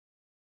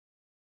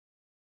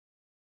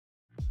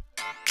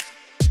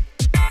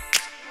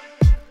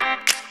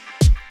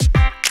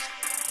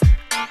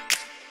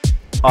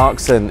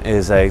Arksen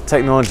is a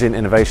technology and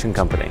innovation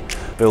company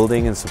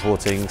building and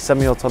supporting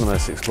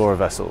semi-autonomous explorer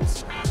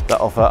vessels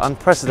that offer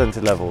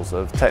unprecedented levels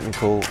of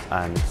technical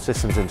and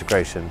systems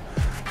integration,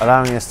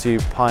 allowing us to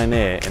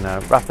pioneer in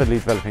a rapidly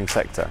developing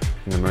sector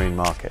in the marine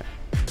market.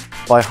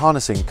 By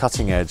harnessing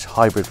cutting-edge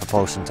hybrid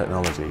propulsion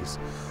technologies,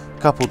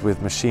 coupled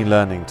with machine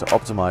learning to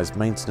optimize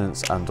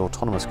maintenance and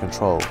autonomous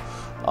control,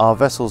 our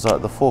vessels are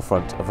at the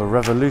forefront of a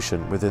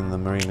revolution within the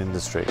marine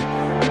industry.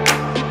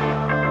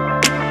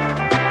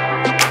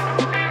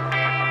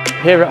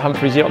 Here at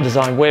Humphreys Yacht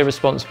Design, we're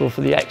responsible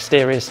for the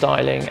exterior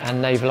styling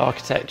and naval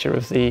architecture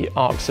of the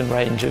Arksen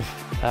range of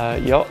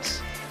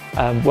yachts,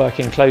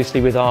 working closely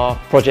with our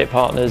project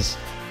partners,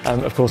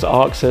 of course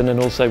Arksen,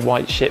 and also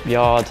White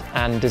Shipyard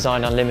and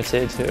Design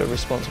Unlimited, who are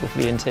responsible for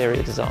the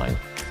interior design.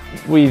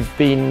 We've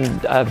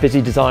been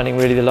busy designing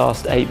really the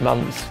last 8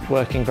 months,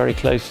 working very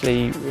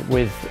closely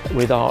with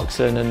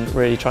Arksen and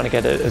really trying to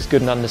get as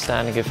good an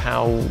understanding of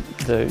how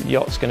the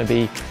yacht's going to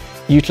be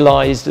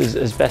utilised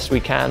as best we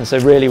can. So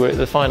really we're at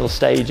the final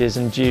stages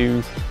and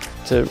due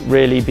to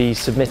really be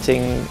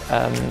submitting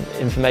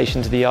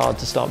information to the yard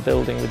to start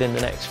building within the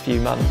next few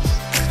months.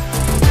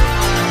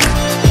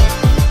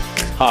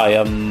 Hi,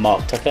 I'm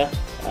Mark Tucker.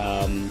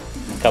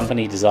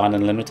 Company Design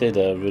Unlimited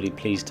are really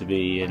pleased to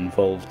be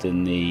involved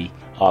in the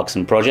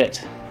Arksen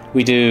project.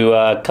 We do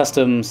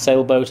custom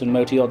sailboat and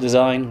motor yacht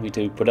design, we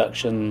do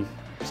production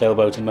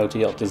sailboat and motor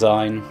yacht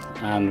design,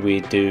 and we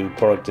do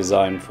product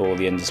design for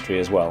the industry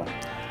as well.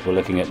 We're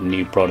looking at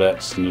new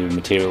products, new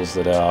materials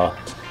that are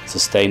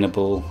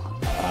sustainable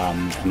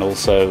and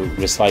also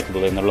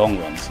recyclable in the long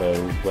run. So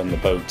when the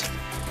boat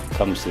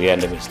comes to the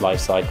end of its life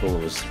cycle,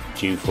 or is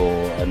due for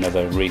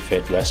another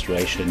refit,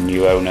 restoration,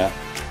 new owner,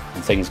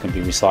 and things can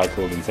be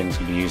recycled and things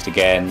can be used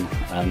again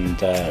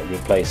and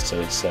replaced. So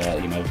it's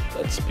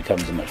it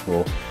becomes a much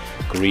more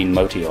green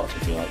motor yacht,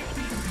 if you like.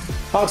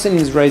 Arksen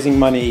is raising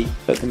money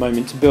at the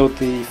moment to build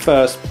the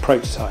first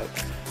prototype.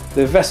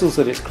 The vessels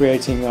that it's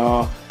creating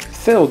are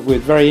filled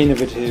with very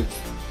innovative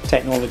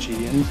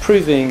technology, and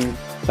improving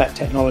that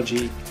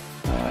technology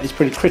is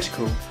pretty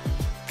critical.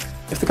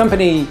 If the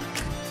company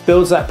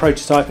builds that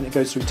prototype and it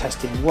goes through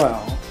testing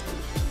well,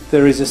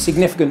 there is a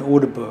significant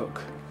order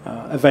book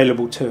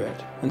available to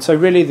it. And so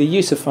really the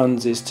use of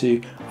funds is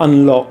to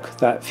unlock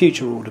that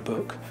future order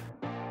book.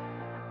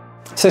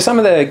 So some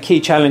of the key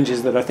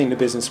challenges that I think the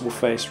business will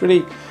face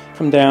really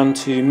come down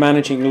to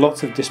managing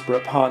lots of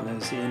disparate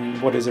partners in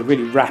what is a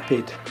really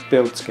rapid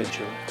build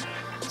schedule.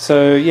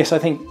 So yes, I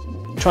think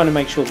trying to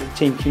make sure that the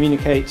team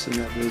communicates and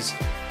that there's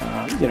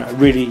a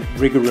really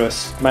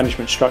rigorous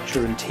management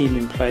structure and team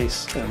in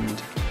place, and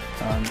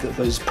that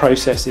those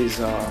processes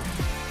are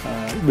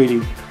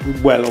really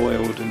well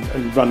oiled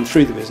and run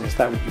through the business,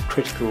 that would be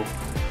critical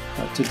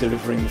to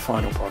delivering the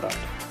final product.